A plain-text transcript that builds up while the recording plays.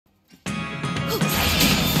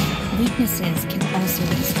weaknesses can also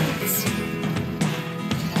be strengths.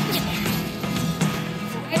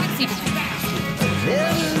 I haven't seen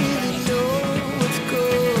Never really know what's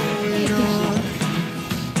going on.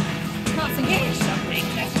 not engaged something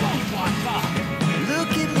that won't walk off.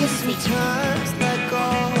 Look at me sometimes like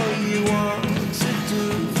all you want to do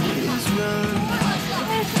is run.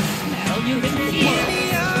 Smell you in the Hear air. me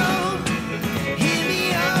out, hear me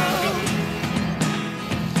out.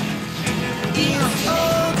 It's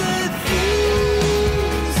all the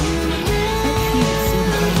things you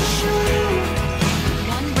never show.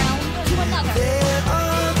 One round to another. There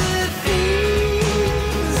are the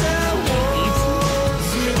things I want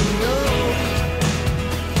to know.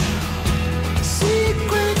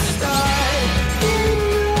 Secrets start in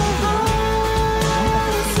your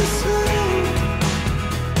heart so slow.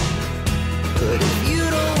 But if you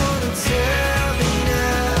don't wanna tell me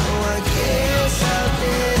now, I guess I'll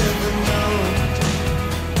never know.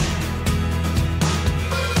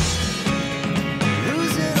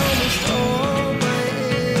 Losing almost all my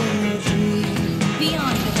energy.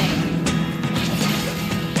 Beyond the veil.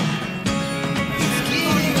 It's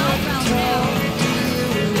getting hard to talk to you,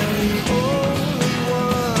 and I'm the only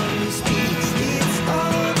one who speaks. It's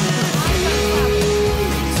all the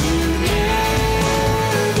things you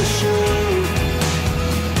never show.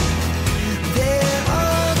 There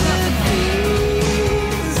are the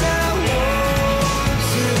things I want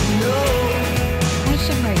to know. I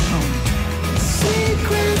should write home.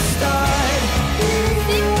 Secrets start in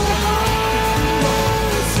your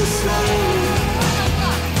heart so slow.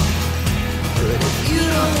 But if you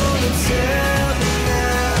don't wanna tell me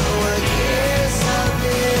now, I guess I'll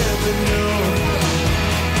never know.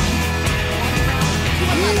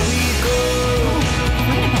 Here we go,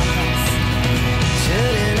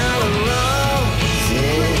 turning all wrongs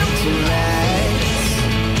into rights.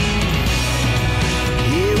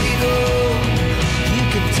 Here we go, you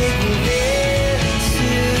can take me there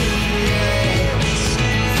tonight.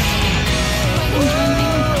 Whoa,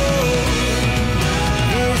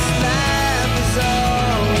 this life is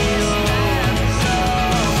all we own.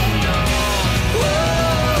 Whoa,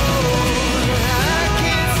 I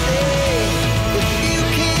can't stay if you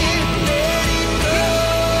can't let it go.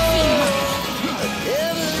 I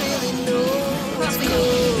never really know what's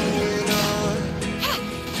going on.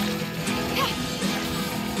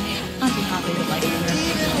 I'd be happy to like it.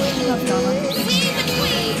 Even when you Love drama. See the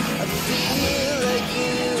queen. I feel like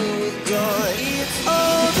you were gone. It's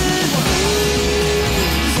all the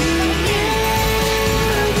things you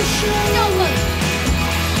never show.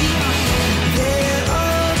 There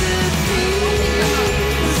are the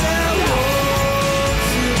things I want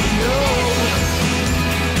to know.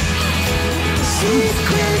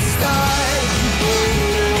 Secrets start in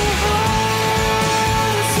your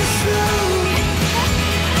heart so slow.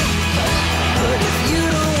 But if you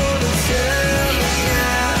don't wanna tell me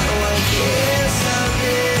now, I guess I'll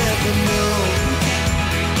never know.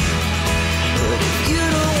 But if you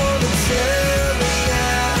don't wanna tell me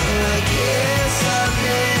now, I guess I'll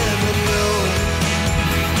never know.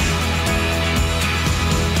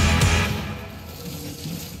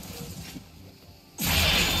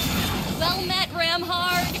 Well met,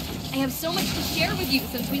 Ramhard. I have so much to share with you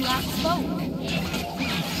since we last spoke.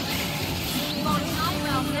 Long time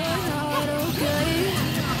out there. Not okay.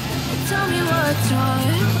 Tell me what's wrong,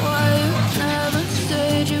 why you never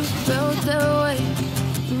said you felt that way.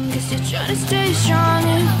 Guess you're trying to stay strong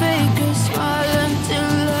and fake a smile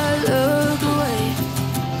until I look away.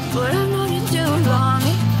 But I've known you too long,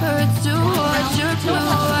 it hurts to watch your blue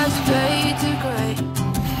eyes fade to gray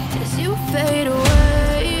as you fade away.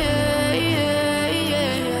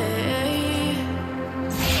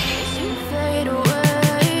 As you fade away.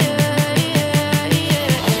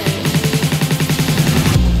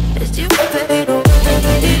 As you fade away.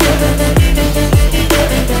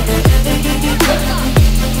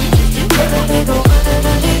 As you fade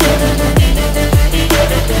away.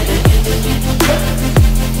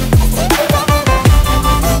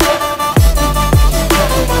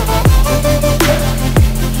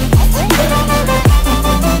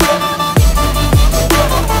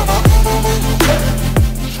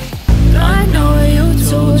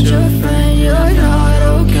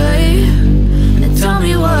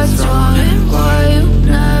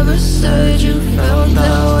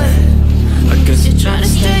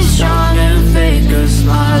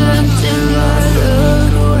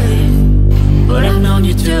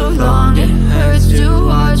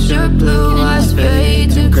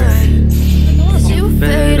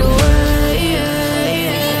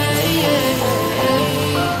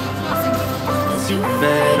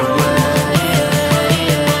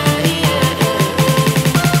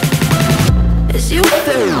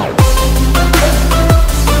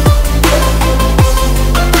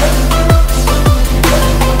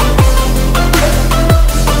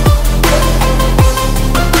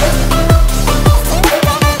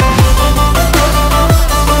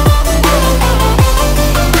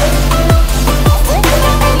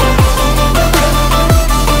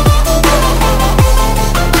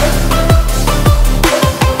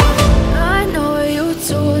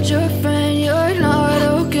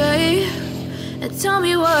 And tell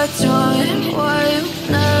me what's wrong, why you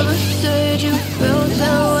never said you felt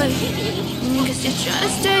that way. Guess you're trying to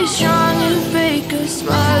stay strong and fake a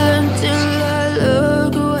smile until I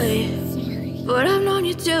look away. But I've known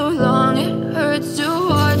you too long.